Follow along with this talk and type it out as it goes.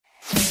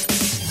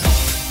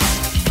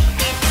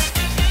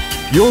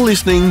You're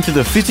listening to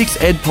the Physics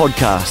Ed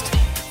Podcast.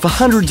 For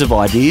hundreds of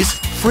ideas,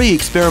 free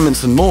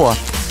experiments and more,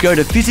 go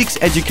to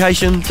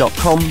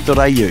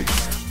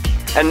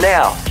physicseducation.com.au. And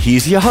now,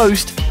 here's your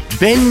host,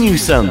 Ben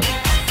Newsome.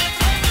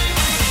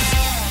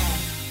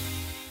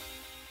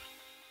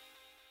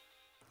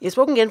 Yes,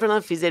 welcome again for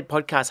another Phys Ed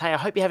podcast. Hey, I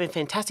hope you're having a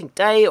fantastic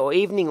day or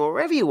evening or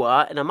wherever you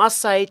are. And I must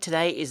say,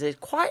 today is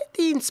quite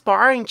the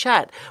inspiring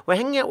chat. We're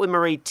hanging out with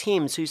Maree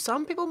Timms, who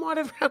some people might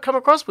have come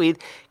across with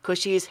because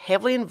she is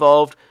heavily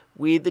involved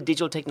with the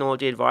Digital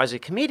Technology Advisory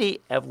Committee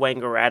of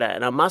Wangaratta.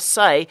 And I must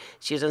say,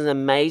 she does an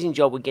amazing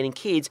job with getting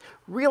kids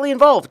really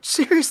involved,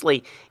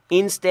 seriously,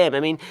 in STEM. I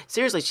mean,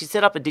 seriously, she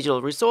set up a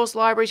digital resource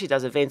library, she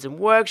does events and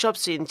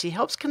workshops, and she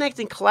helps connect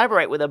and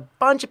collaborate with a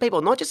bunch of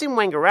people, not just in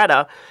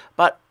Wangaratta,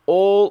 but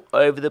all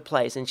over the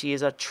place. And she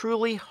is a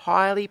truly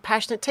highly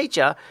passionate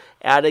teacher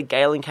out at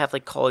Galen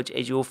Catholic College,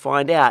 as you will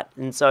find out.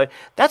 And so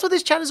that's what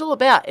this chat is all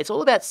about. It's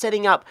all about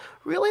setting up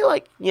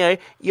really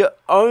your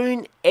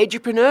own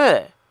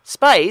edupreneur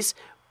space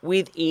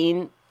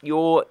within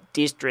your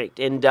district.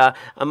 And I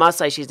must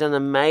say, she's done an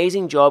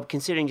amazing job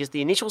considering just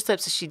the initial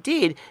steps that she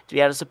did to be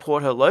able to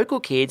support her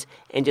local kids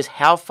and just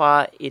how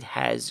far it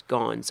has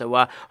gone. So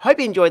I hope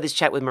you enjoyed this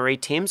chat with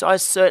Maree Timms. I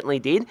certainly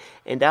did.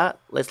 And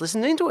let's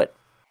listen into it.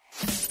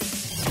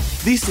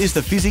 This is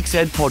the Physics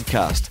Ed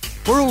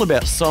Podcast. We're all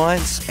about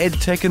science, ed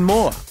tech and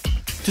more.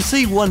 To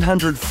see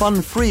 100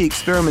 fun free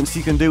experiments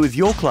you can do with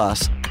your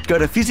class, go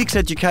to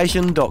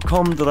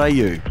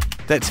physicseducation.com.au.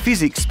 That's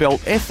physics spelled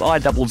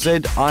F-I-Z-Z-I-C-S.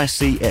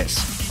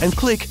 And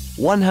click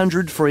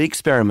 100 free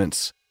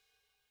experiments.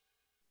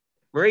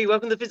 Maree,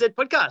 welcome to the Phys Ed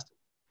Podcast.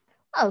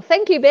 Oh,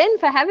 thank you, Ben,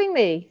 for having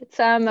me. It's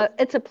a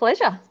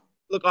pleasure.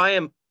 Look, I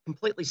am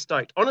completely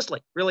stoked,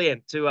 honestly, really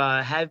am, to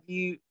have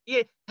you,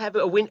 have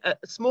a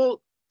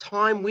small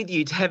time with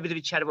you to have a bit of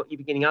a chat about what you've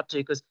been getting up to,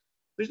 because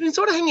we've been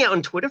sort of hanging out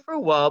on Twitter for a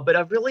while, but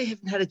I really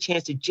haven't had a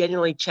chance to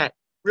genuinely chat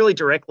really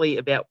directly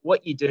about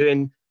what you do,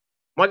 and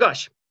my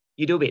gosh,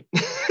 you do a bit.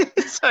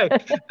 So,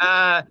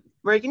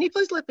 Maree, can you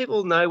please let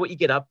people know what you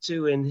get up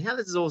to and how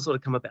this has all sort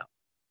of come about?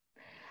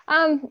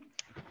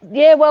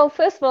 Well,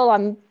 first of all,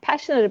 I'm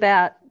passionate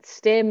about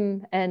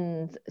STEM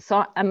and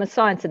I'm a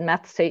science and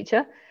maths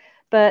teacher,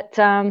 but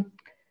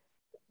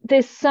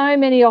there's so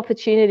many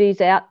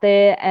opportunities out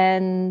there,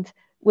 and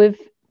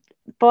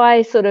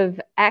by sort of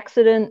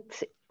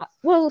accident,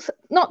 well,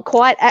 not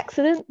quite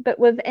accident, but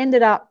we've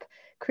ended up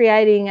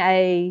creating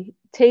a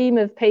team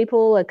of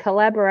people, a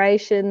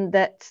collaboration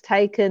that's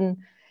taken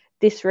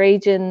this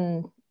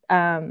region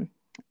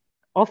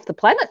off the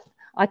planet.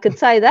 I could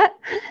say that.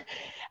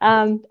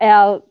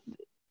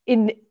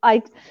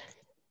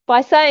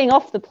 By saying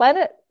off the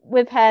planet,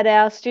 we've had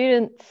our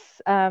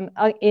students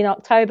in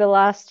October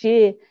last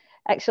year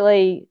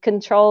actually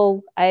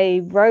control a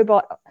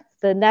robot,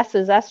 the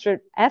NASA's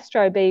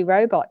Astro B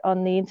robot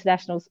on the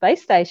International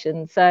Space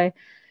Station. So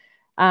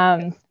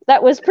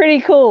that was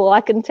pretty cool,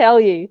 I can tell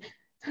you.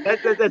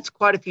 That's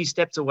quite a few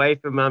steps away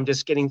from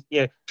just getting,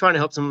 trying to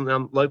help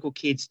some local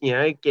kids,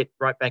 get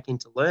right back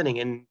into learning,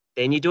 and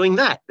then you're doing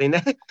that.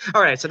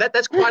 All right, so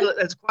that's quite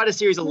a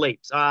series of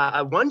leaps,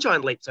 one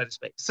giant leap, so to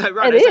speak. So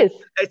right, it is.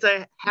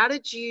 So how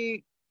did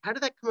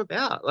that come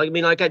about? Like, I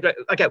mean, okay,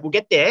 we'll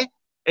get there.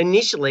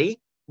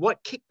 Initially,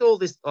 what kicked all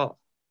this off?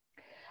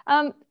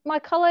 My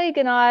colleague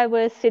and I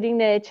were sitting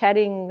there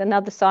chatting,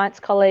 another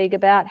science colleague,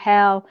 about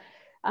how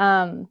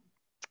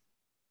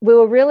we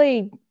were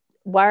really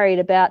worried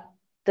about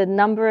the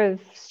number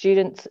of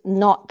students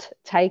not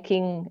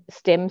taking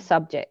STEM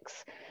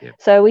subjects. Yep.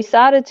 So we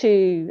started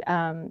to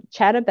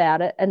chat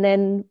about it, and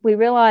then we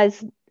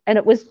realised, and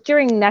it was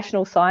during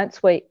National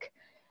Science Week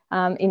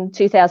in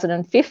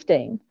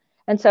 2015,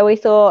 and so we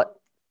thought,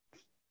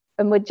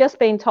 and we'd just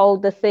been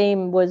told the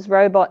theme was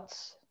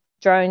robots,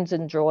 drones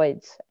and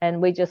droids,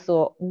 and we just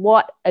thought,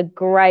 what a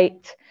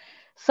great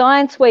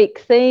Science Week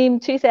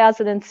theme,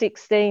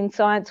 2016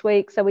 Science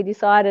Week. So we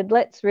decided,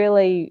 let's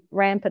really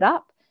ramp it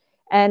up.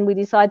 And we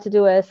decided to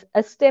do a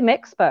STEM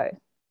expo.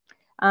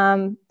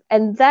 And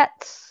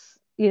that's,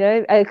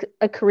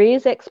 a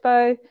careers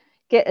expo,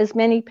 get as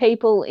many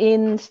people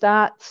in,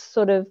 start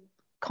sort of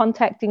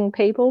contacting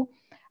people.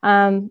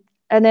 And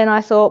then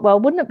I thought,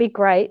 well, wouldn't it be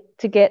great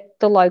to get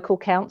the local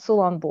council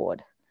on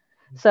board?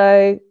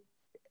 So,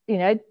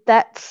 I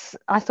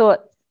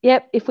thought,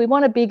 yep, if we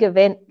want a big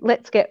event,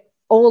 let's get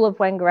all of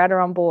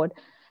Wangaratta on board.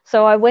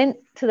 So I went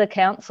to the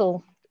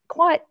council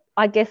quite,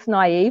 I guess,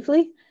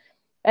 naively.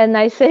 And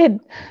they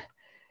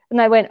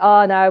went,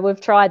 oh, no,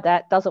 we've tried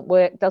that. Doesn't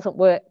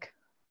work.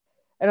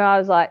 And I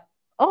was like,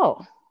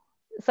 oh.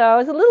 So I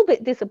was a little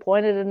bit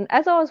disappointed. And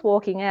as I was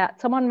walking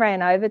out, someone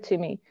ran over to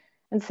me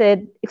and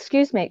said,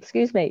 excuse me.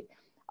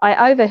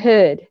 I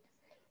overheard.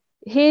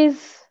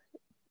 Here's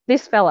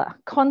this fella.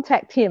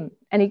 Contact him.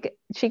 And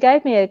she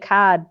gave me a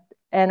card,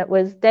 and it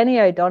was Danny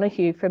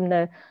O'Donoghue from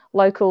the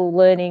local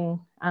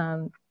learning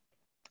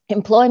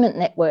employment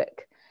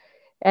network.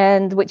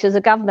 And which is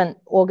a government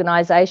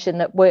organisation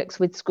that works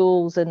with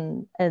schools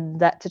and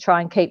that to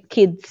try and keep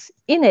kids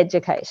in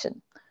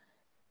education.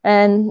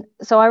 And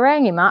so I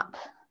rang him up,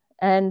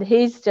 and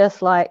he's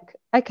just like,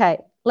 okay,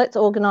 let's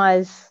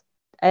organise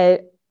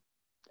a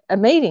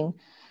meeting.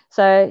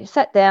 So I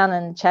sat down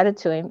and chatted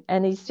to him,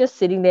 and he's just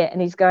sitting there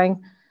and he's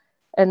going,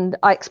 and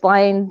I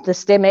explained the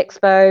STEM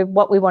Expo,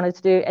 what we wanted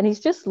to do, and he's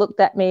just looked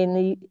at me,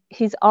 and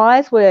his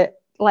eyes were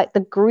like, the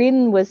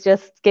grin was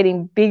just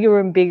getting bigger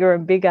and bigger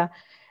and bigger.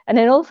 And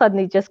then all of a sudden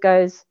he just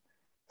goes,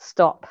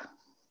 stop.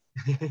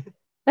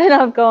 And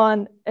I've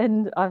gone,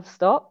 and I've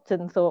stopped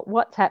and thought,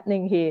 what's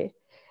happening here?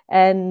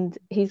 And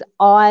his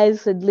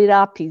eyes had lit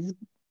up, his,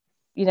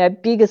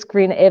 biggest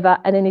grin ever.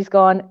 And then he's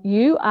gone,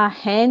 you are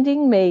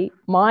handing me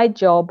my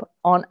job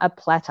on a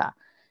platter.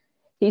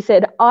 He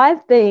said,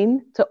 I've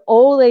been to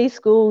all these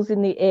schools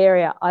in the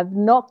area. I've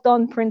knocked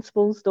on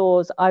principals'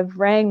 doors. I've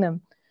rang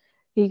them.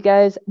 He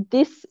goes,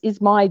 this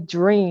is my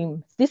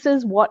dream. This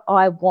is what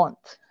I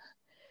want.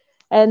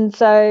 And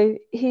so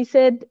he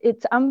said,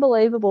 it's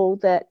unbelievable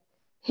that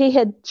he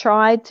had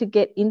tried to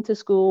get into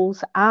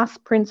schools,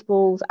 ask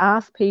principals,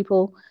 ask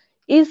people,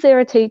 is there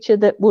a teacher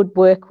that would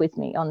work with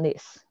me on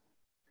this?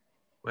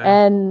 Wow.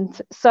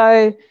 And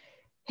so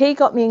he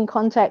got me in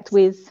contact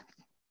with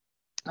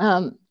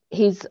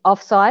his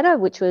offsider,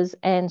 which was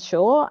Anne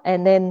Shaw,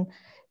 and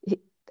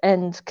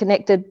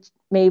connected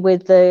me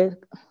with the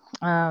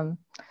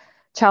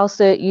Charles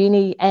Sturt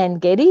Uni, Anne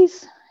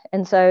Geddes.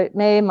 And so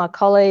me and my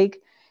colleague,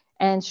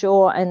 Anne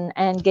Shaw and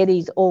Anne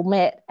Geddes, all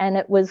met, and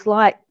it was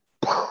like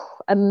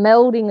a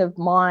melding of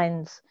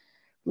minds,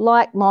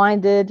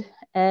 like-minded.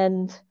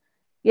 And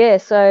yeah,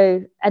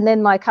 so, and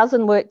then my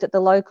cousin worked at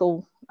the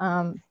local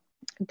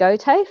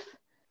GoTAFE.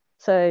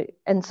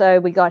 So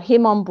we got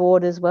him on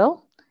board as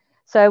well.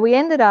 So we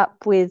ended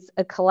up with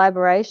a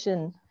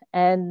collaboration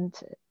and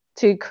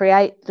to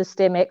create the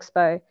STEM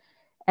Expo,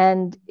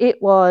 and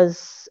it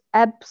was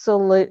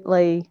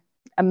absolutely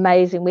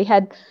amazing. We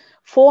had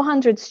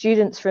 400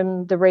 students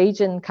from the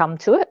region come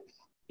to it.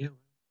 Yeah.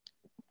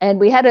 And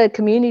we had a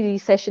community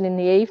session in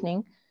the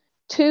evening.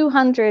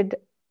 200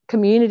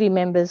 community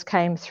members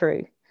came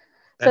through.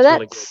 That's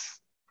really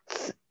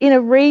good. In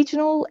a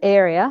regional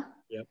area.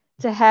 Yep.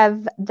 To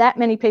have that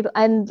many people,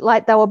 and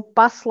like there were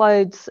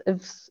busloads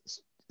of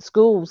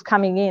schools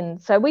coming in.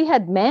 So we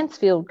had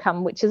Mansfield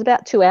come, which is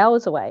about 2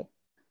 hours away.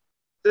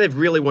 So they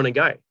really want to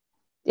go.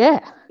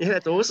 Yeah. Yeah,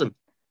 that's awesome.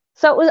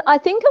 So I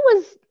think it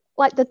was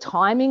like the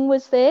timing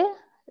was there.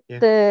 Yeah.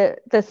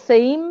 The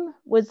theme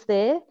was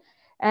there.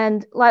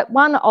 And like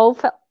one old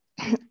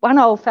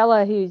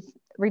fella who's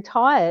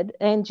retired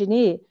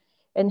engineer,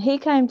 and he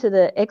came to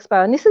the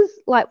expo, and this is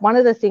like one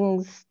of the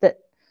things that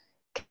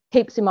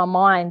keeps in my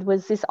mind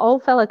was this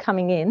old fella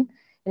coming in,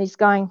 and he's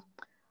going,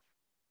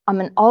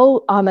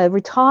 I'm a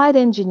retired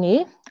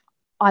engineer.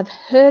 I've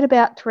heard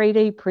about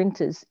 3D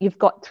printers. You've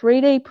got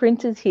 3D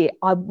printers here.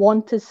 I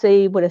want to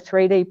see what a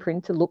 3D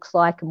printer looks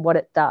like and what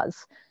it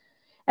does.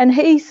 And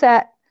he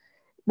sat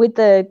with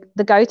the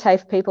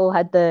GoTAFE people,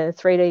 had the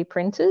 3D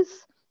printers,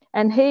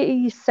 and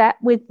he sat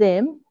with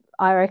them,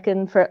 I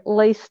reckon, for at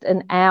least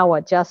an hour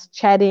just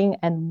chatting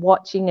and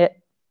watching it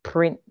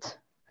print.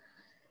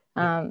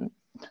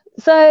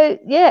 So,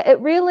 yeah, it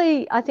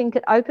really, I think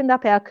it opened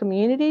up our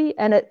community,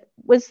 and it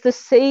was the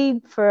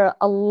seed for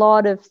a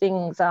lot of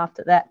things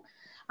after that.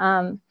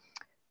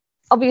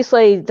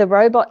 Obviously, the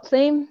robot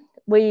theme,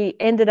 we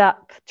ended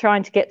up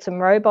trying to get some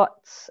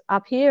robots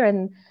up here,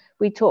 and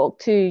we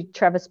talked to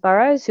Travis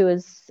Burrows, who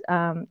was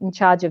in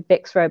charge of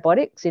Vex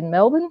Robotics in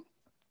Melbourne.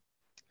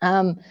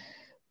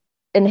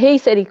 And he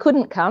said he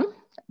couldn't come,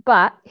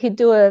 but he'd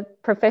do a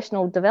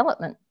professional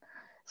development.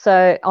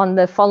 So on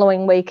the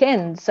following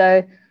weekend.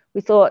 So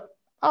we thought,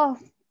 oh,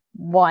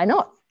 why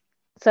not?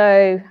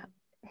 So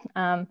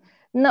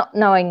not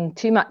knowing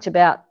too much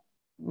about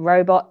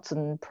robots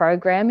and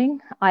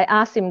programming, I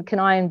asked him, can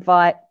I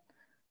invite,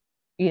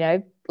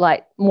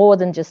 like more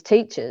than just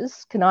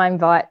teachers? Can I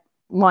invite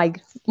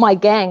my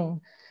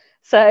gang?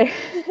 So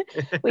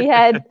we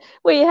had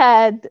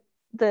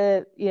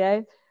the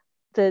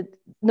the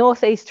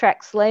Northeast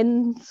Tracks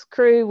Lens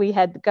crew, we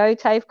had the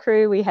GoTAFE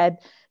crew, we had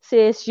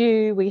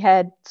CSU, we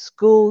had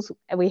schools,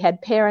 we had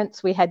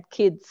parents, we had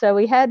kids. So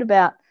we had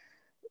about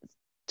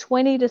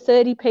 20 to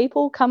 30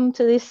 people come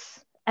to this,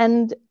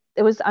 and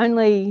there was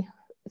only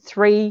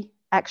 3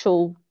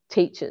 actual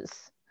teachers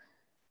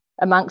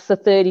amongst the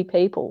 30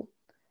 people.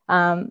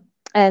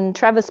 And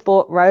Travis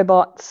bought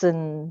robots,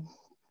 and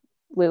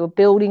we were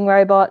building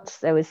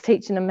robots. I was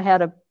teaching them how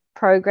to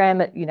program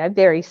it,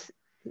 very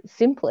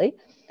simply.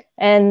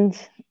 And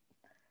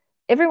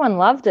everyone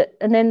loved it.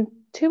 And then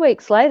 2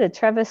 weeks later,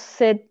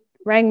 Travis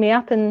rang me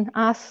up and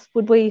asked,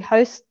 would we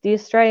host the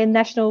Australian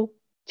National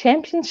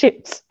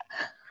Championships?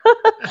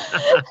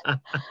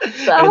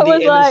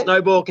 The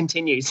snowball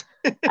continues.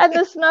 And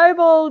the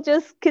snowball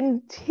just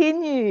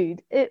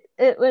continued. It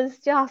was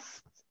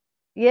just,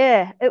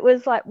 it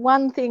was like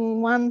one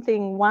thing.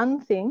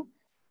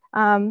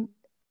 And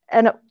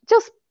it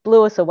just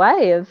blew us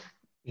away of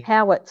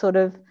how it sort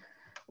of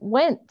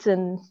went,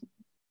 and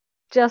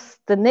just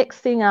the next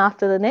thing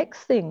after the next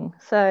thing.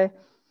 So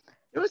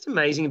what's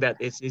amazing about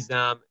this is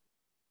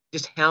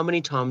just how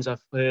many times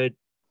I've heard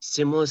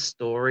similar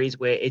stories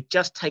where it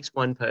just takes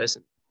one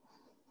person.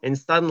 and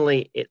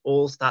suddenly it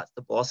all starts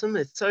to blossom.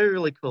 It's so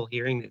really cool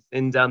hearing this.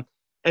 And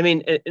I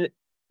mean,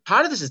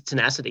 part of this is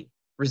tenacity,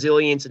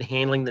 resilience, and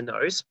handling the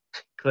no's,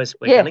 because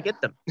we're going to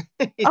get them.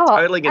 You're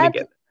totally going to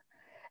get them.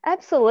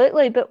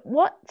 Absolutely. But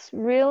what's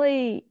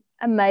really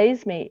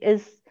amazed me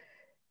is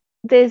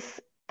there's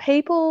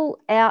people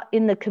out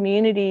in the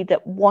community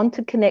that want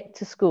to connect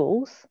to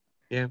schools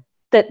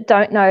that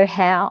don't know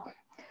how.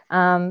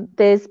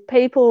 There's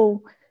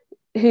people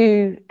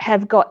who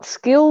have got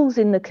skills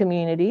in the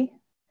community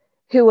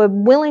who are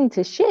willing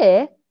to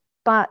share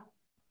but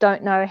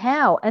don't know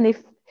how. And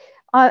if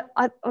I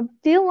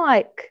feel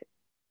like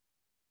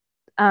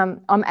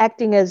I'm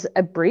acting as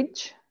a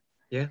bridge.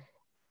 Yeah.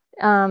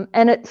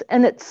 And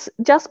it's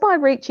just by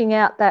reaching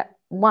out that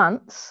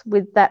once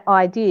with that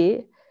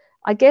idea,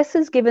 I guess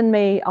has given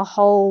me a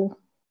whole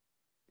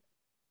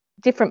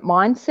different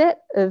mindset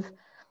of,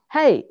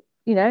 hey,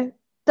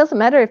 doesn't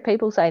matter if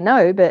people say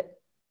no, but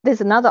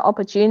there's another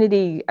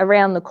opportunity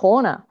around the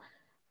corner.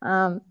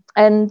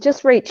 And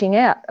just reaching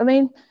out. I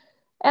mean,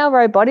 our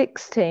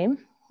robotics team,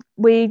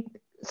 we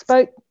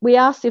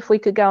asked if we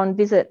could go and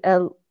visit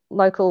a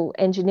local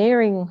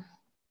engineering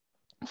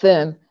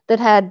firm that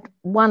had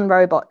one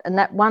robot, and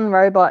that one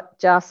robot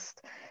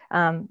just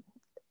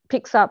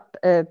picks up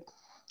an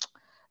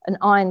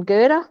iron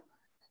girder,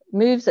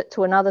 moves it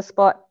to another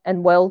spot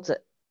and welds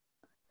it.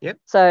 Yep.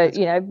 So,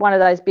 one of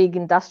those big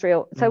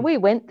industrial. So we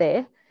went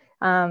there,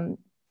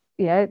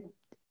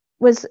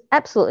 was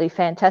absolutely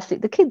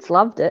fantastic. The kids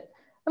loved it.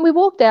 And we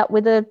walked out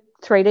with a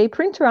 3D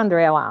printer under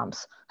our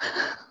arms.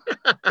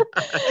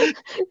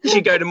 You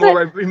should go to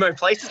more remote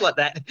places like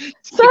that.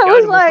 So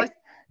it was like,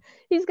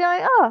 he's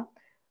going,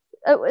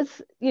 it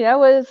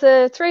was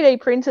a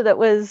 3D printer that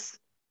was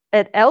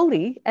at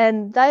Aldi,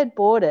 and they had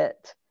bought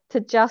it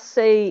to just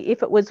see if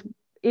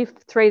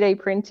 3D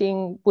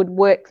printing would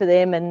work for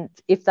them and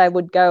if they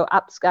would go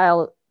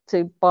upscale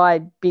to buy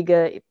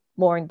bigger,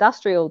 more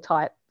industrial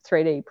type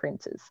 3D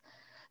printers.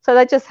 So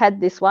they just had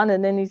this one,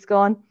 and then he's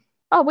gone,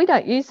 oh, we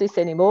don't use this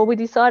anymore. We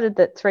decided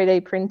that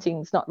 3D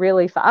printing's not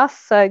really for us.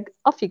 So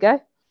off you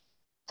go.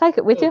 Take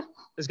it with you.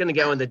 It's going to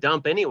go in the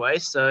dump anyway,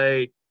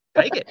 so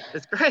take it.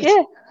 That's great.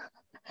 Yeah.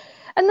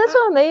 And that's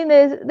what I mean.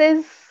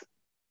 There's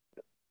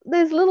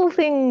little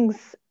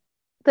things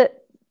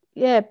that,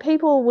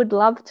 people would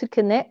love to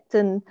connect,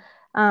 and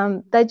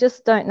they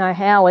just don't know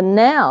how. And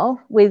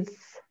now with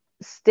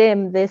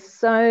STEM, there's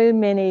so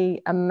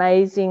many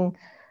amazing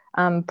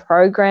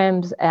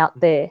programs out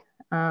there.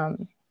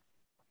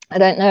 I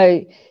don't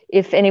know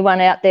if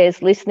anyone out there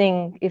is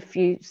listening. If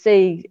you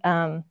see,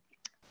 go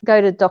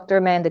to Dr.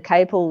 Amanda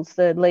Caples,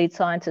 the lead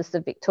scientist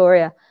of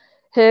Victoria.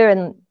 Her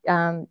and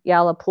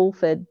Yala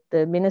Pulford,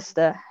 the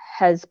minister,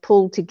 has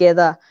pulled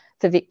together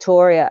for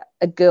Victoria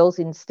a Girls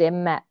in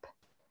STEM map,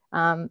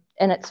 and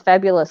it's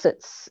fabulous.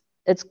 It's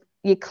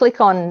you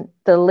click on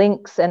the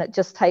links and it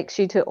just takes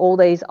you to all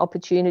these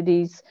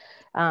opportunities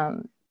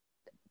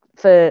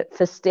for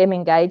STEM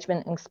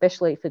engagement, and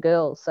especially for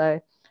girls. So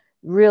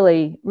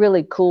really,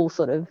 really cool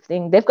sort of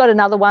thing. They've got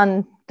another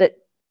one that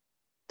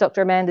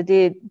Dr.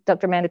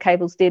 Amanda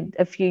Caples did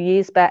a few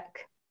years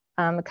back,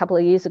 a couple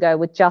of years ago,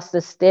 with just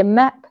a STEM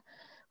map,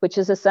 which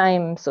is the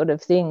same sort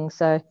of thing.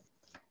 So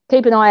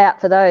keep an eye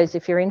out for those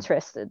if you're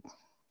interested.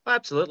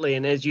 Absolutely.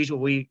 And as usual,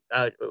 we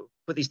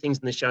put these things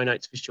in the show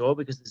notes for sure,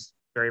 because it's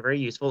very, very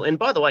useful. And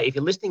by the way, if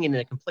you're listening in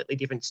a completely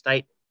different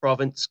state,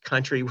 province,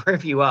 country,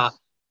 wherever you are,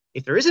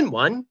 if there isn't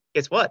one,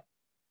 guess what?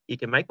 You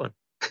can make one.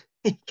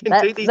 You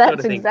can do these sort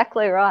of things. That's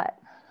exactly right.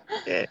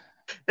 Yeah.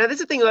 Now, this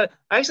is the thing that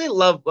I actually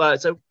love.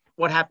 So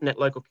what happened at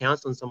local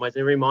council in some ways,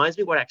 it reminds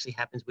me what actually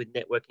happens with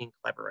networking and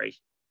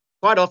collaboration.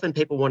 Quite often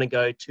people want to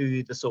go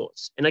to the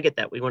source. And I get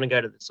that. We want to go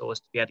to the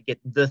source to be able to get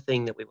the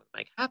thing that we want to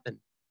make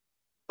happen.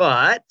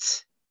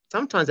 But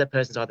sometimes that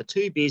person's either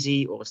too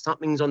busy or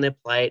something's on their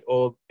plate,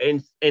 or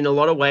in a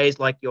lot of ways,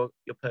 like your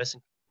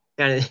person,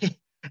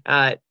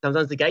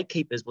 sometimes the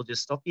gatekeepers will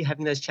just stop you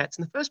having those chats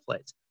in the first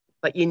place.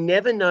 But you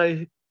never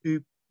know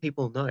who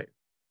people know.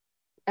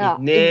 You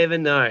never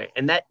know.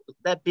 And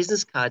that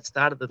business card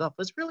started it off. It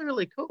was really,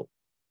 really cool.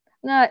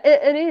 No,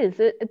 it is.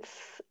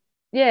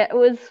 It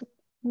was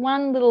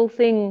one little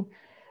thing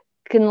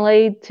can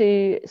lead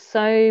to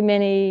so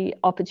many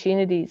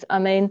opportunities. I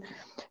mean,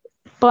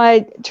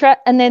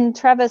 and then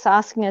Travis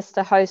asking us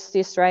to host the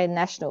Australian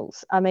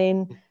Nationals. I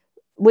mean,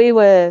 we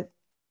were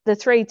the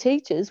three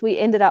teachers. We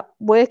ended up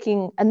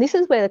working, and this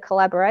is where the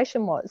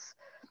collaboration was,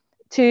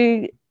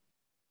 to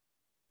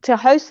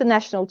host the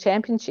national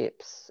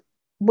championships.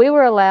 We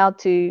were allowed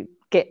to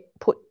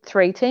put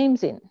three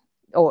teams in,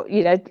 or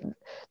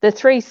the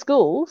three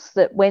schools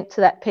that went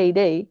to that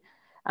PD.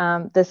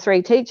 The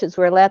three teachers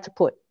were allowed to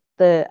put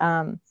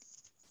the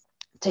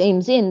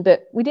teams in,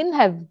 but we didn't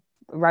have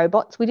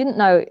robots. We didn't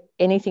know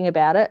anything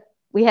about it.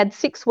 We had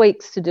 6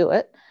 weeks to do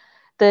it.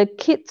 The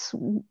kits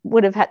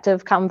would have had to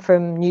have come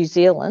from New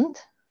Zealand,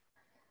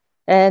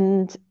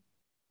 and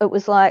it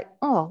was like,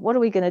 oh, what are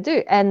we going to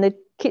do? And the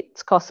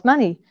kits cost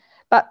money.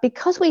 But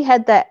because we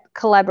had that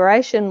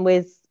collaboration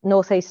with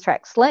Northeast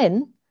Track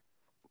Slen,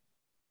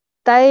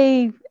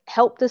 they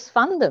helped us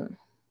fund them.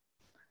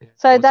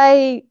 So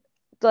they,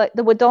 like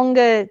the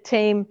Wodonga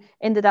team,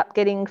 ended up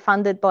getting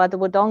funded by the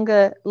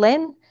Wodonga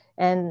Len,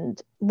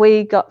 and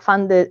we got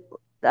funded,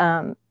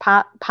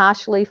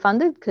 partially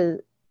funded,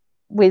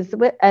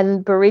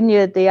 and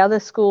Barinya, the other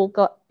school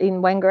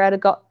in Wangaratta,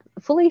 got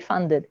fully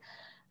funded.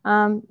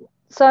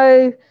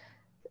 So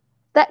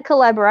that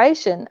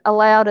collaboration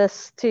allowed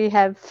us to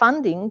have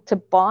funding to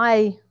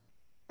buy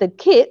the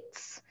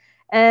kits,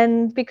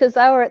 and because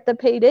they were at the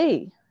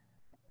PD.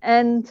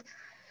 And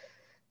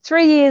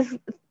 3 years,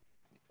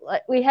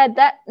 we had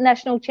that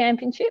national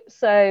championship,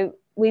 so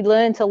we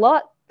learned a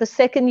lot. The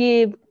second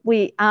year,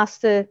 we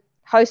asked to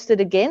host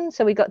it again,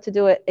 so we got to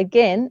do it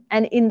again.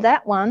 And in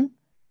that one,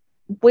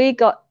 we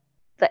got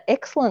the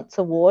Excellence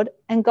Award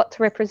and got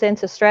to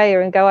represent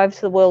Australia and go over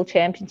to the World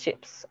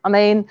Championships. I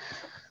mean,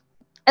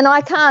 and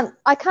I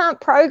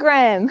can't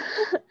program,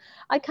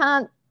 I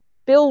can't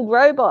build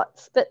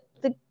robots, but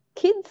the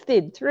kids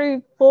did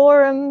through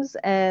forums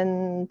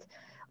and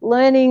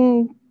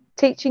learning,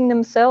 teaching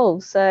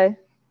themselves. So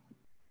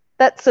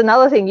that's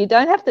another thing. You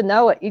don't have to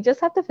know it. You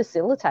just have to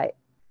facilitate.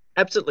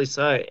 Absolutely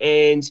so.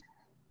 And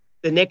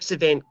the next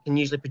event can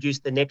usually produce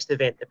the next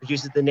event that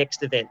produces the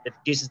next event that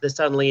produces the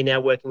suddenly you're now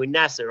working with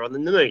NASA on the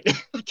moon.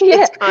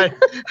 Yeah.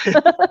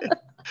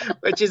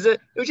 Which is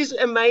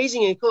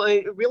amazing and cool.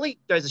 It really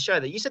goes to show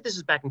that you said this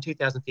was back in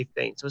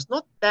 2015, so it's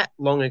not that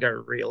long ago,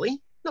 really.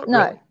 Not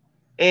No. really.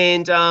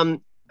 And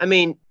I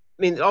mean,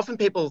 often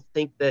people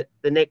think that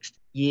the next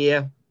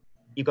year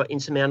you've got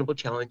insurmountable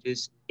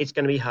challenges. It's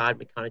going to be hard.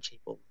 We can't achieve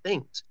all the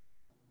things.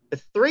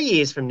 But 3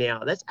 years from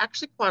now, that's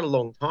actually quite a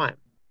long time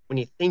when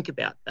you think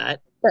about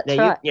that. That's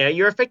now, right.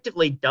 You're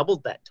effectively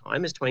doubled that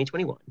time as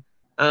 2021.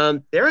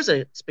 There is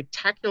a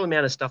spectacular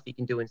amount of stuff you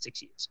can do in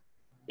 6 years.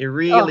 It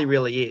really,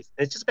 really is.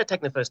 And it's just about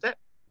taking the first step.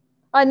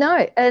 I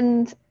know.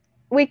 And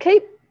we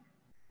keep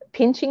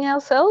pinching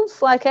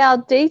ourselves. Like our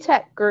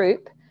DTAC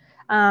group,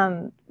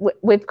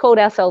 we've called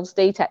ourselves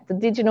DTAC, the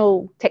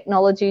Digital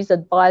Technologies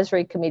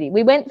Advisory Committee.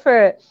 We went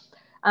for,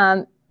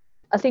 I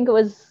think it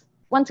was,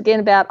 once again,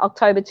 about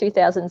October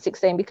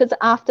 2016, because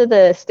after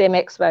the STEM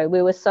Expo,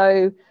 we were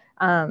so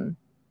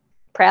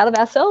proud of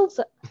ourselves.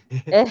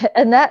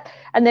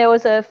 and there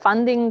was a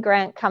funding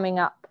grant coming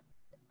up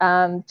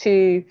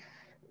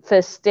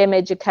for STEM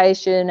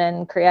education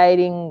and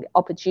creating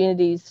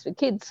opportunities for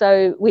kids.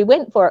 So we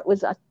went for it.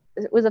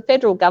 It was a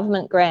federal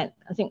government grant,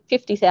 I think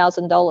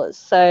 $50,000.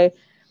 So,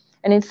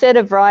 and instead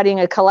of writing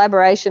a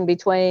collaboration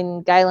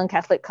between Galen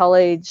Catholic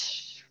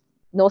College,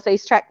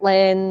 Northeast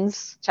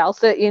Tracklands, Charles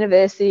Sturt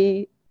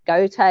University,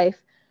 GoTAFE,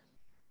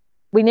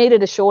 we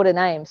needed a shorter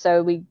name.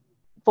 So we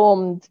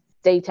formed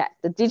DTAC,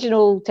 the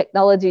Digital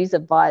Technologies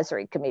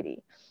Advisory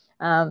Committee.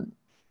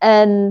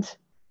 And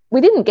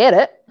we didn't get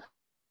it.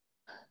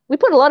 We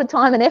put a lot of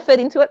time and effort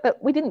into it,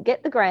 but we didn't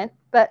get the grant.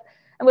 But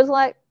it was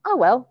like, oh,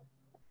 well,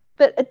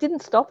 but it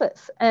didn't stop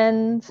us.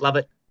 And love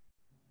it.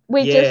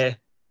 We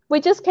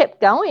just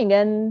kept going.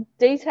 And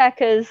DTAC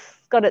has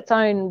got its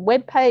own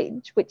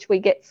webpage, which we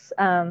get,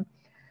 I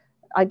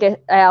guess,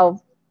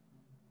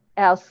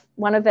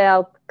 one of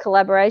our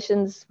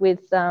collaborations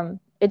with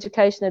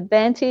Education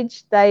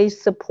Advantage. They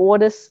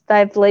support us.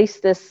 They've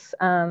leased us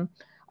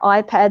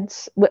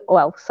iPads.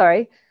 Well,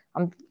 sorry,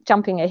 I'm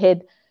jumping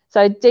ahead.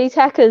 So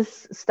DTAC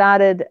has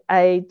started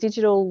a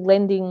digital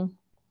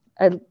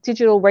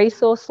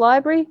resource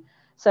library.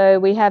 So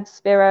we have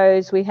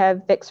Sparrows, we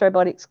have Vex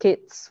Robotics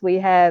kits, we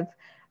have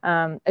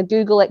a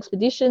Google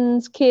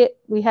Expeditions kit.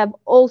 We have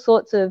all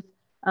sorts of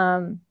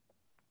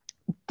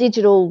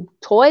digital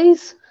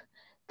toys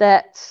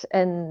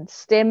and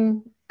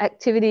STEM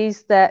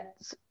activities that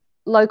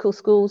local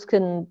schools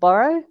can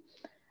borrow.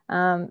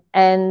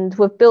 And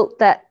we've built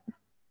that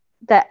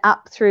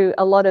up through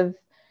a lot of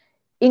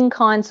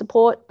in-kind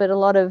support, but a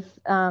lot of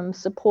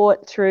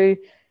support through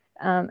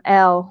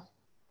our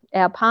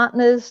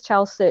partners.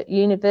 Charles Sturt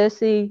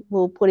University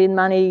will put in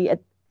money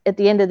at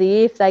the end of the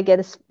year. If they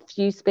get a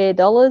few spare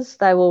dollars,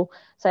 they will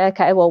say,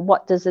 okay, well,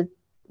 what does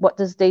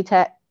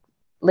DTAC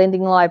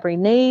Lending Library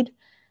need?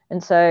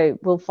 And so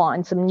we'll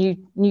find some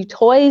new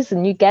toys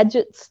and new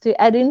gadgets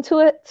to add into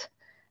it.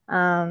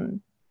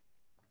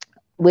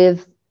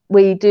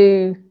 We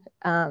do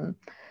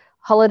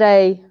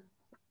holiday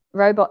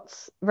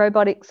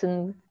robotics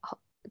and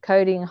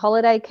coding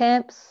holiday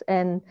camps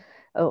and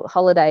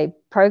holiday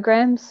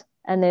programs,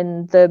 and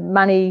then the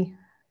money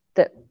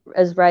that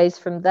is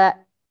raised from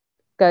that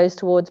goes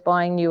towards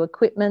buying new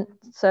equipment.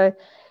 So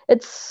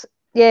it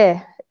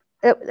started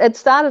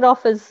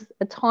off as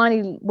a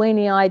tiny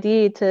weeny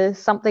idea to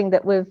something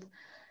that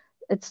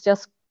it's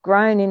just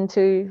grown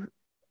into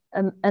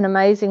an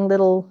amazing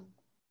little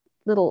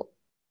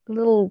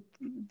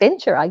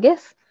venture, I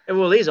guess.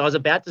 Well, Liz, I was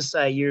about to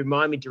say, you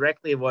remind me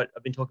directly of what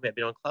I've been talking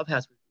about on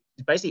Clubhouse.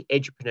 It's basically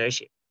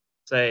entrepreneurship.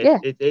 So yeah.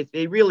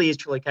 It really is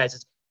truly a case.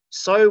 It's,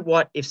 so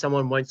what if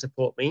someone won't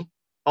support me?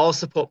 I'll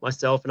support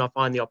myself and I'll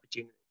find the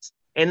opportunities.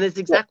 And that's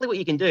exactly what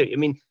you can do. I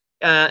mean,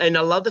 and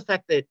I love the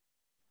fact that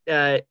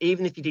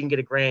even if you didn't get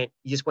a grant,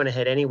 you just went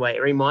ahead anyway.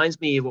 It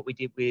reminds me of what we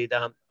did with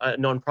a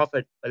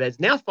nonprofit that's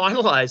now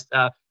finalised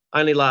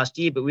only last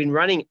year, but we've been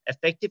running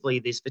effectively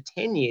this for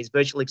 10 years,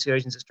 Virtual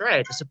Excursions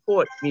Australia, to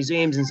support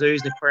museums and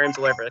zoos and aquariums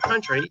all over the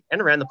country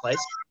and around the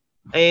place.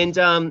 And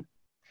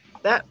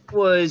that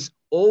was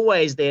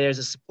always there as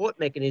a support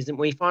mechanism.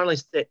 We finally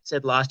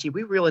said last year,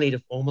 we really need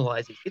to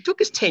formalize it. It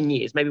took us 10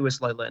 years. Maybe we're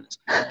slow learners.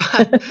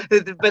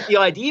 But the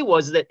idea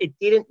was that it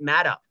didn't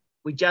matter.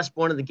 We just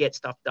wanted to get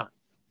stuff done.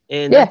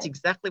 And that's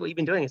exactly what you've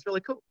been doing. It's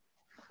really cool.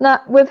 No,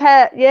 we've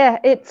had,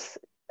 it's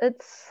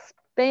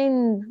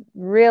been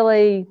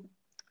really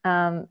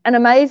an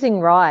amazing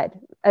ride.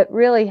 It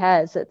really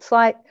has. It's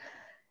like,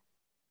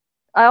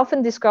 I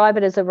often describe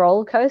it as a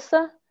roller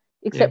coaster,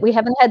 except we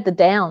haven't had the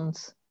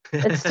downs.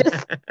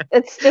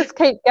 It's just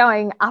keep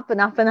going up and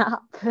up and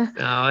up.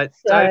 No,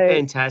 it's so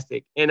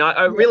fantastic. And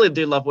I really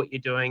do love what you're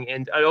doing.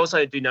 And I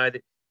also do know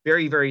that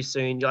very, very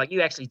soon,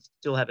 you actually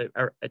still have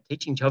a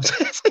teaching job.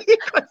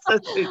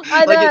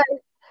 I know.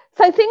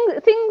 So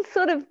things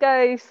sort of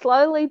go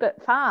slowly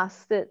but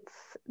fast.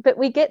 But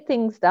we get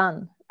things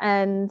done.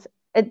 And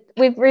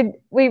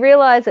we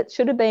realise it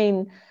should have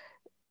been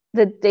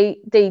the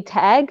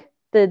DTAG,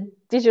 the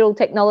Digital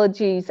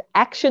Technologies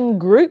Action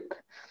Group.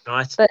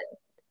 Nice. But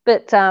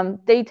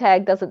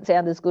DTAG doesn't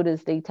sound as good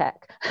as DTAC.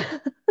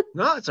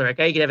 No, it's all right.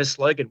 Okay, you can have a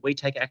slogan: "We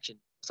take action,"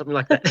 something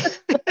like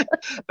that.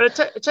 But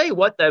I tell you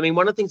what, though, I mean,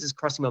 one of the things that's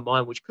crossing my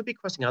mind, which could be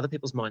crossing other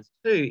people's minds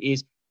too,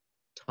 is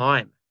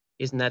time.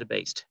 Isn't that a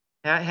beast?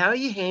 How are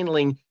you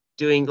handling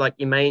doing like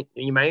your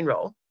main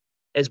role,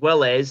 as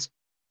well as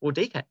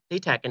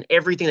DTAC and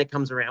everything that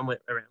comes around with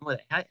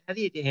it? How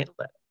do you handle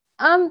that?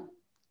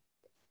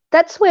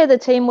 That's where the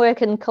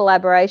teamwork and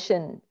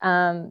collaboration,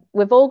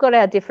 we've all got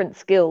our different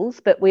skills,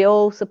 but we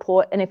all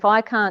support. And if I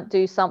can't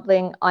do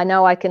something, I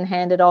know I can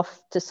hand it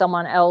off to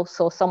someone else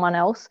or someone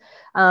else.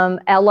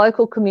 Our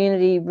local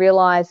community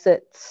realise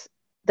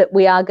that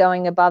we are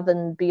going above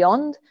and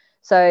beyond.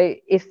 So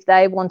if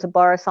they want to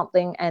borrow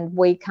something and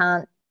we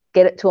can't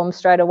get it to them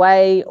straight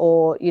away,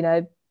 or,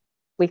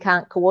 we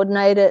can't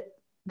coordinate it,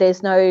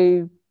 there's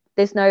no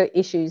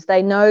issues.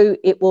 They know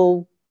it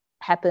will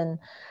happen.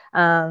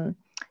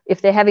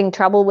 If they're having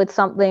trouble with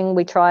something,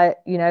 we try,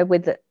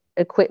 with the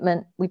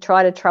equipment, we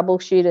try to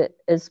troubleshoot it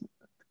as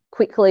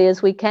quickly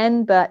as we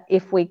can. But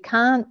if we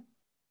can't,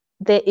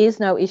 there is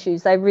no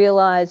issues. They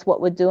realise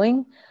what we're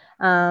doing.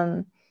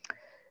 It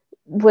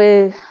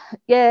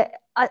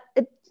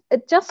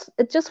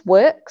just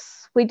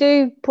works. We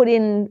do put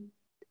in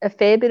a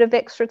fair bit of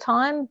extra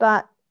time,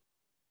 but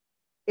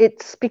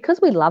it's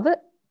because we love it.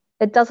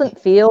 It doesn't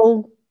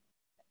feel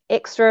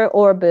extra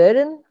or a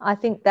burden. I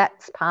think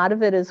that's part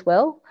of it as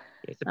well.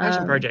 It's a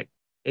passion project.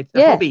 It's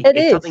a hobby.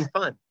 It's something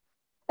fun.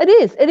 It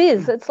is.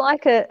 It's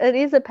like it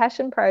is a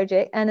passion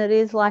project, and it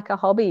is like a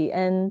hobby.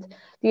 And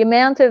the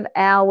amount of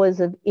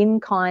hours of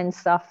in-kind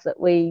stuff that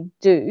we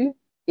do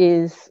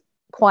is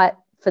quite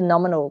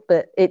phenomenal.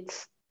 But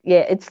it's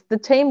the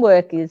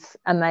teamwork is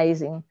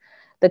amazing.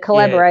 The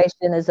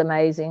collaboration is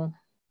amazing.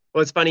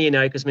 Well, it's funny,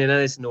 because I know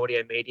there's an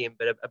audio medium,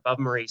 but above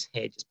Maree's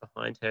head, just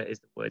behind her, is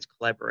the words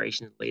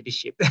collaboration and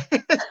leadership.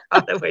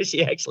 I know where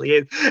she actually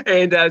is.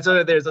 And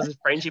so there's this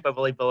friendship, I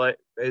believe, below.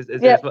 Yep,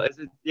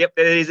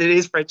 it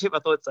is friendship. I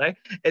thought so.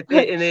 It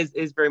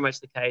is very much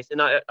the case.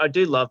 And I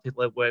do love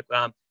people that work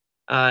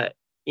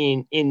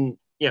in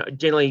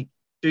generally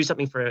do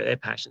something for their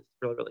passions.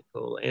 It's really, really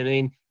cool. And I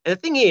mean, and the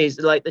thing is,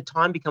 like, the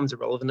time becomes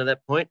irrelevant at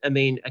that point. I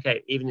mean,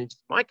 okay, even in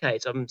my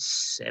case, I'm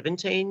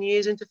 17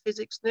 years into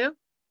physics now.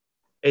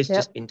 It's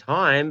just been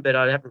time, but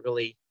I haven't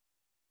really,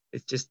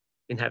 it's just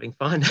been having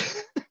fun.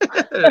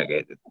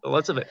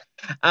 Lots of it.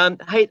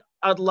 Hey,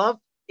 I'd love,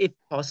 if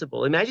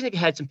possible, imagine if you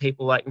had some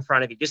people like in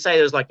front of you, just say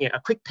there was like a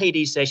quick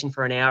PD session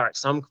for an hour at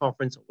some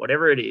conference or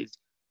whatever it is,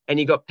 and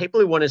you got people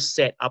who want to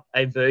set up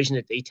a version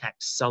of DTAC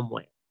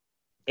somewhere,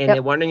 and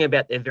they're wondering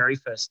about their very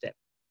first step.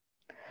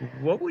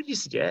 What would you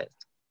suggest?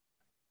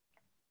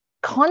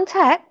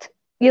 Contact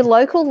your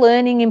local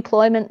learning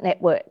employment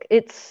network.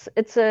 It's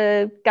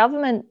a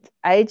government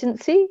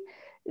agency.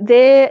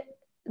 They're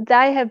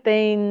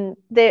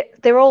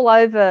all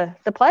over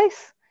the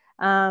place.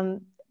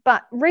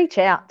 But reach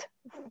out.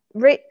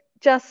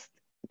 Just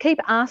keep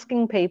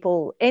asking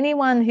people.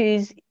 Anyone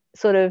who's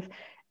sort of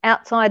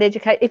outside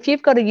education. If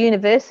you've got a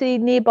university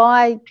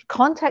nearby,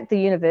 contact the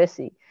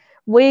university.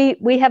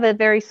 We have a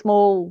very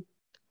small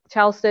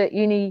Charles Sturt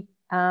Uni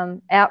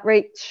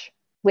outreach,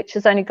 which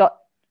has only got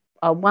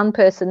one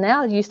person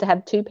now. It used to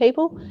have two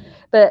people,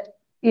 but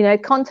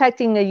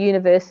contacting a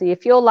university.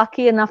 If you're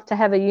lucky enough to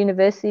have a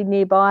university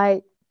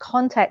nearby,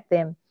 contact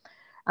them.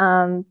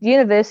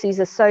 Universities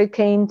are so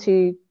keen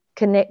to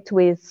connect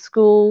with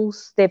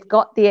schools. They've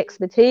got the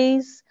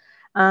expertise.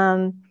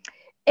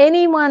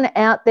 Anyone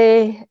out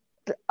there?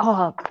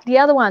 The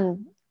other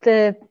one,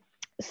 the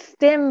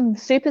STEM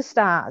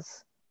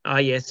superstars. Oh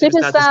yes,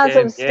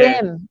 superstars of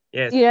STEM.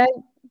 Yes.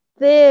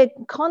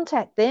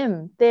 Contact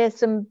them. There's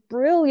some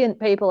brilliant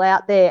people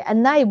out there,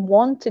 and they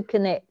want to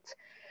connect.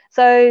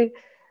 So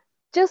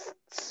just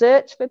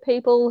search for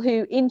people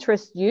who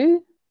interest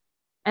you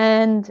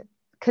and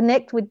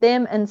connect with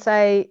them and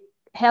say,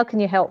 how can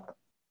you help?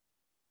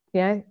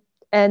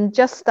 and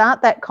just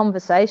start that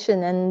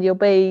conversation, and you'll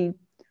be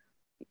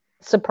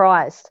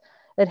surprised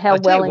at how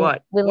willing.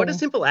 What a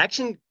simple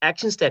action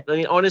step. I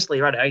mean,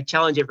 honestly, right, I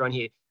challenge everyone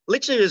here.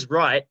 Literally just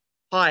write,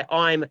 hi,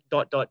 I'm ...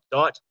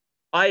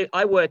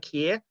 I work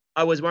here.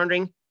 I was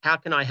wondering, how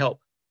can I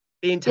help?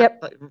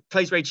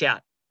 Please reach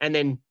out. And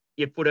then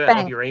your footer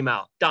of your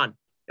email. Done.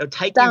 It'll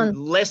take you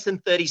less than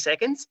 30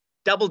 seconds.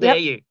 Double dare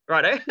you.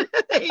 Righto?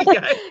 There you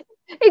go.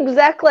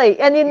 Exactly.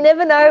 And you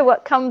never know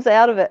what comes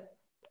out of it.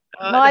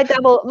 My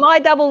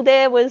double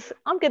dare was,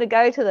 I'm going to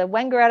go to the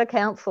Wangaratta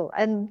Council,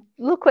 and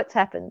look what's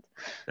happened.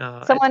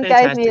 Someone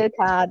gave me a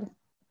card.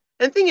 And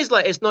the thing is,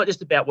 like, it's not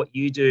just about what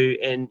you do,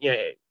 and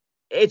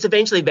it's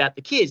eventually about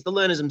the kids, the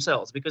learners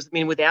themselves, because I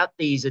mean, without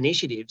these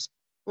initiatives,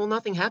 well,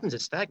 nothing happens.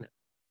 It's stagnant.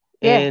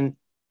 Yeah. And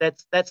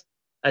that's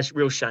a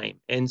real shame.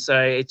 And so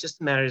it's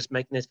just a matter of just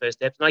making those first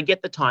steps. And I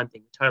get the time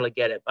thing, totally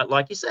get it. But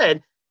like you said,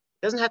 it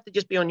doesn't have to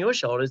just be on your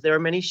shoulders. There are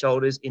many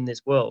shoulders in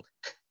this world.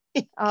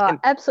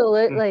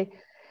 Absolutely.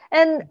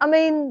 And I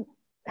mean,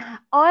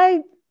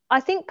 I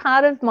think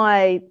part of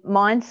my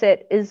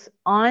mindset is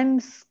I'm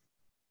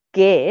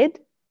scared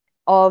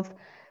of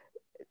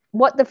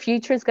what the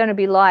future is going to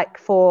be like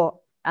for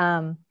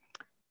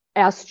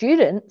our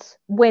students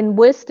when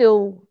we're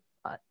still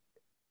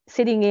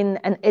sitting in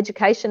an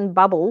education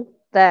bubble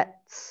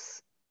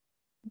that's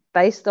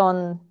based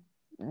on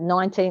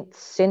 19th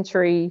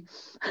century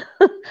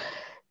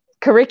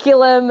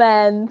curriculum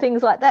and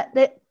things like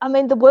that. I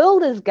mean, the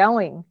world is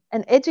going,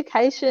 and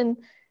education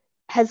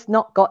has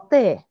not got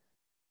there.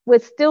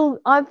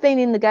 I've been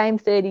in the game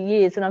 30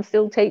 years, and I'm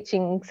still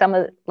teaching some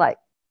of, like,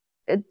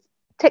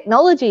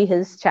 technology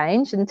has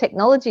changed and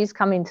technology's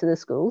come into the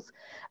schools.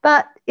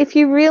 But if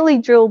you really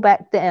drill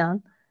back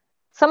down,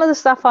 some of the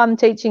stuff I'm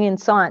teaching in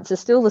science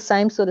is still the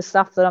same sort of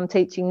stuff that I'm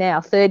teaching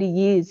now, 30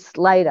 years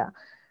later.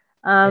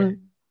 And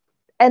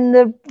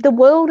the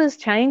world is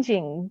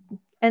changing.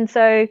 And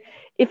so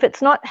if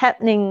it's not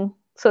happening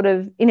sort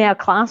of in our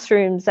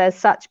classrooms as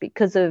such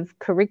because of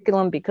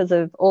curriculum, because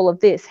of all of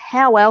this,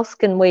 how else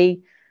can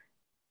we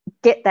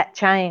get that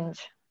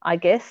change, I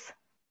guess?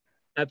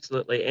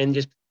 Absolutely. And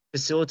just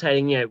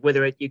facilitating,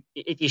 whether if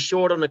you're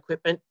short on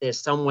equipment, there's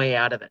some way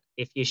out of it.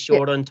 If you're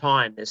short on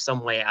time, there's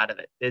some way out of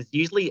it. There's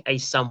usually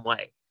some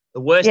way. The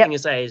worst thing to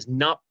say is,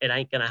 nope, it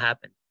ain't going to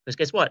happen. Because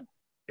guess what?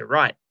 You're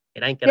right.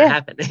 It ain't going to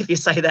happen if you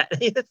say that.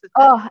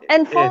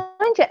 And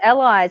find your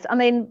allies. I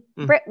mean,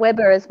 Brett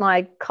Weber is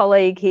my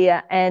colleague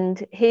here,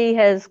 and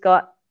he's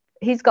got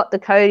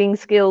the coding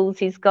skills.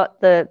 He's got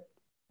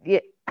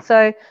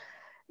so,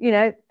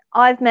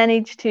 I've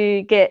managed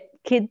to get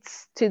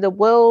kids to the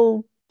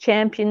world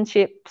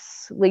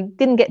championships. We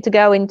didn't get to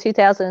go in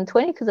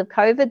 2020 because of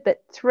COVID,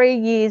 but 3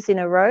 years in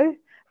a row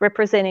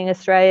representing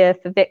Australia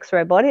for VEX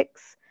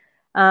Robotics.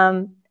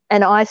 And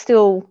I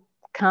still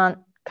can't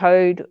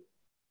code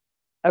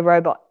a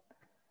robot,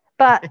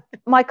 but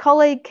my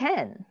colleague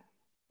can.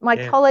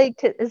 My colleague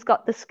has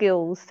got the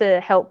skills to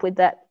help with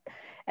that.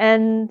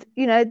 And,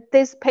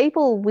 there's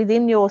people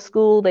within your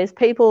school, there's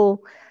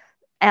people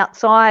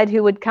outside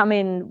who would come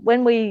in.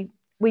 When we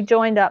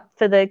joined up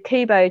for the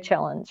Kibo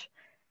Challenge,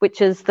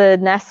 which is the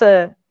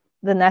NASA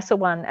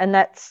one, and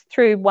that's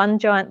through One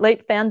Giant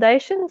Leap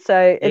Foundation.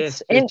 So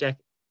it's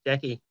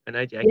Jackie. I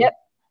know Jackie. Yep.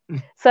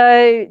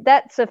 So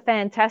that's a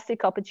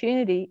fantastic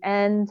opportunity,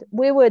 and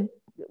we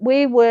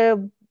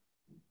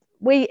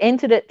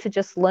entered it to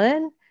just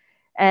learn,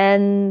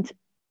 and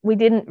we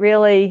didn't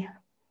really.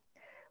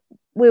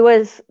 We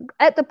was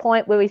at the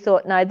point where we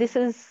thought, no, this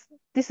is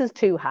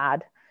too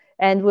hard,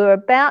 and we were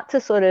about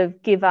to sort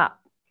of give up,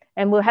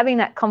 and we were having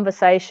that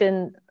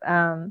conversation.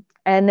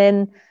 And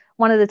then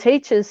one of the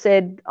teachers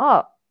said,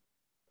 "Oh,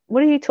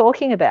 what are you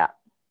talking about?"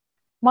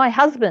 My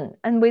husband.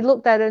 And we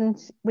looked at it and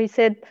we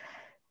said,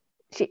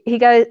 he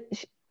goes,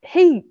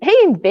 he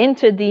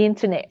invented the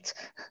internet.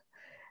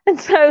 And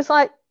so I was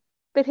like,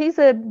 but he's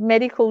a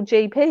medical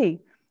GP.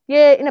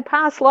 Yeah, in a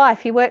past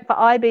life, he worked for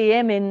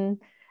IBM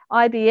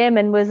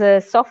and was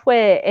a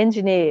software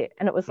engineer.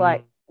 And it was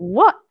like,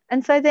 what?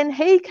 And so then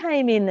he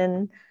came in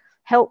and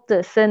helped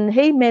us, and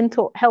he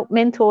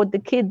mentored the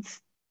kids.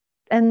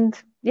 And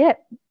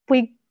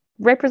we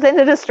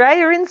represented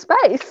Australia in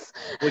space.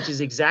 Which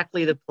is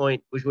exactly the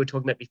point which we were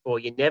talking about before.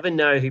 You never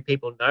know who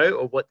people know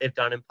or what they've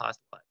done in past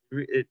life.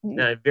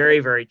 No, very,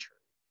 very true.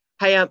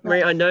 Hey,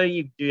 Maree, I know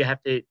you do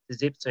have to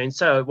zip soon.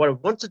 So what I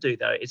want to do,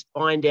 though, is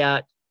find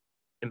out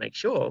and make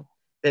sure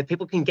that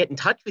people can get in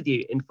touch with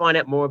you and find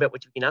out more about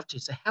what you've been up to.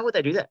 So how would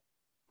they do that?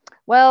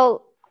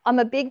 Well, I'm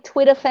a big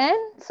Twitter fan.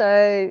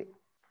 So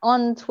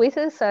on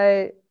Twitter,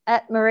 so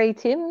at Maree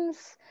Timms,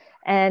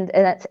 and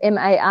that's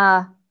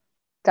MareeTims,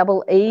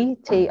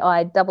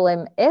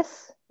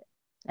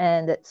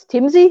 and it's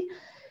Timsy.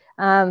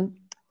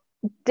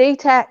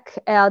 DTAC,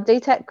 our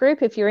DTAC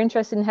group, if you're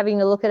interested in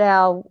having a look at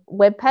our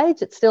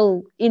webpage, it's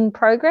still in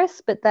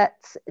progress, but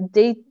that's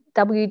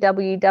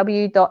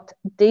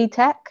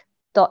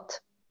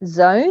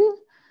www.dtac.zone.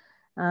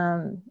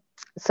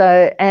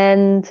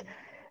 And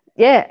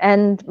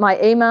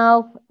my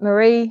email,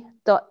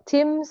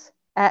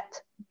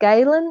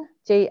 maree.timms@galen.com.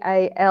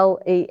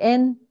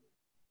 Galen,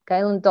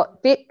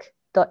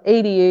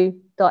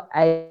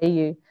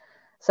 galen.vic.edu.au.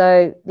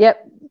 So,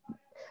 yep,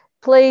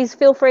 please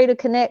feel free to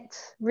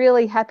connect.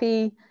 Really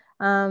happy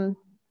to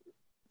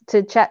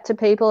chat to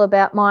people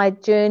about my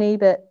journey.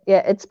 But, yeah,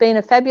 it's been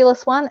a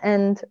fabulous one.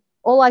 And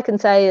all I can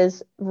say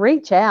is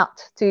reach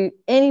out to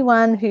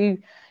anyone who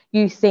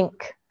you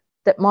think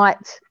that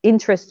might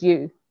interest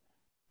you.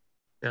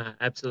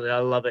 Absolutely. I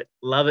love it.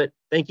 Love it.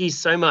 Thank you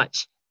so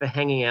much for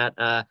hanging out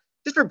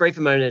just for a brief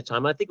moment of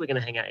time. I think we're going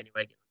to hang out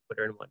anyway, get on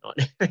Twitter and whatnot,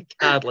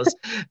 regardless.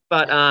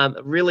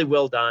 But really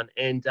well done.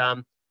 And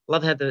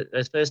love to have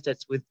those first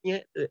steps with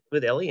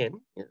Ellie and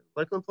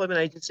local employment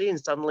agency, and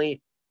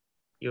suddenly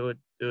you're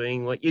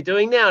doing what you're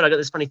doing now. And I got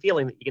this funny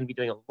feeling that you're going to be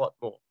doing a lot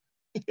more.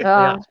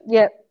 Yeah,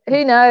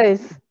 who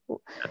knows?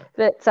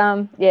 But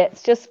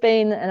it's just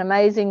been an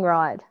amazing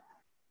ride.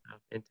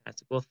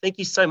 Fantastic. Well, thank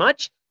you so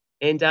much,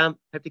 and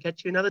hope to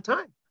catch you another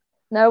time.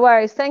 No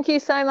worries. Thank you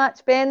so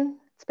much, Ben.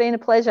 It's been a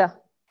pleasure.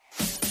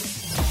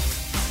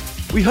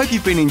 We hope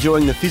you've been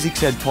enjoying the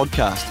Physics Ed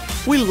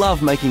podcast. We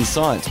love making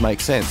science make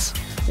sense.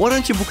 Why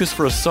don't you book us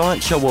for a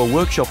science show or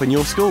workshop in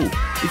your school?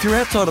 If you're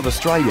outside of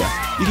Australia,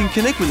 you can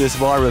connect with us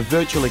via a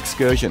virtual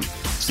excursion.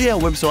 See our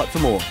website for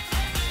more.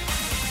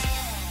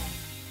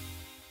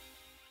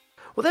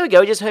 Well, there we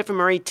go. We just heard from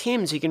Maree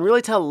Timms, who you can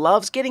really tell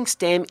loves getting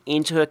STEM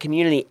into her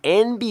community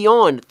and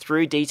beyond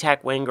through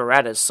DTAC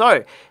Wangaratta.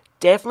 So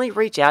definitely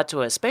reach out to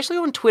her, especially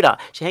on Twitter.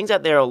 She hangs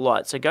out there a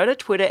lot. So go to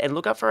Twitter and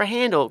look up for her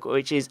handle,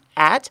 which is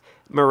at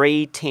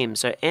Maree Timms.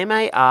 So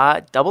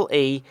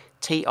MareeTimms.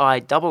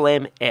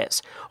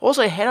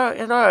 Also,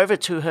 head over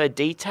to her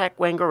DTAC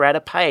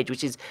Wangaratta page,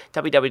 which is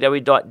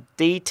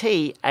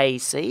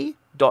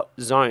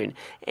www.dtac.zone.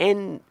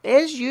 And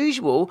as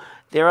usual,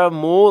 there are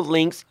more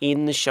links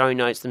in the show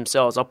notes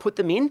themselves. I'll put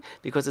them in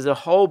because there's a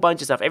whole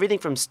bunch of stuff. Everything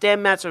from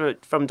STEM maths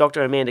from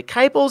Dr. Amanda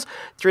Caples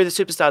through the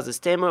Superstars of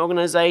STEM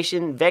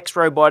organisation, Vex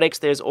Robotics.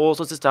 There's all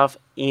sorts of stuff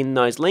in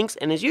those links.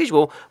 And as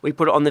usual, we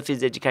put it on the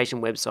Phys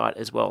Education website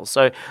as well.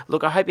 So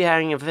look, I hope you're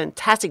having a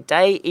fantastic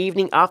day,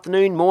 evening,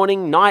 afternoon,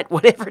 morning, night,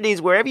 whatever it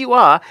is, wherever you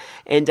are.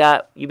 And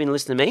you've been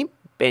listening to me,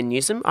 Ben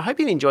Newsom. I hope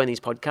you've been enjoying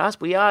these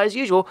podcasts. We are, as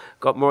usual,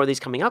 got more of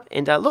these coming up.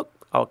 And look,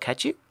 I'll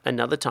catch you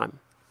another time.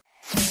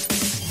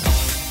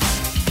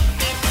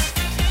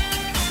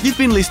 You've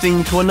been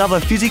listening to another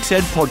Physics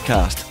Ed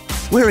podcast.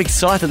 We're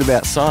excited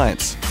about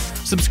science.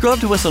 Subscribe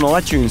to us on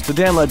iTunes to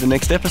download the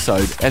next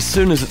episode as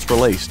soon as it's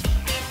released.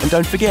 And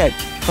don't forget,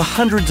 for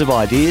hundreds of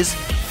ideas,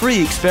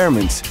 free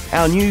experiments,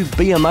 our new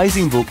Be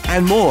Amazing book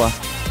and more,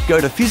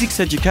 go to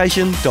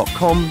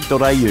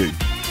physicseducation.com.au.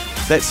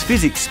 That's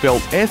physics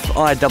spelled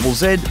F-I-Z-Z-I-C-S.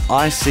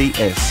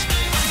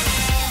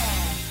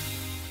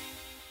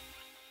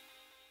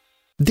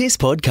 This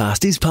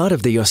podcast is part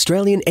of the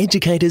Australian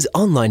Educators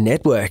Online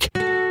Network.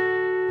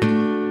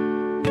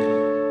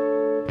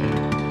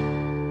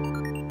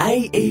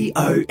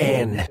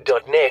 aeon.net.au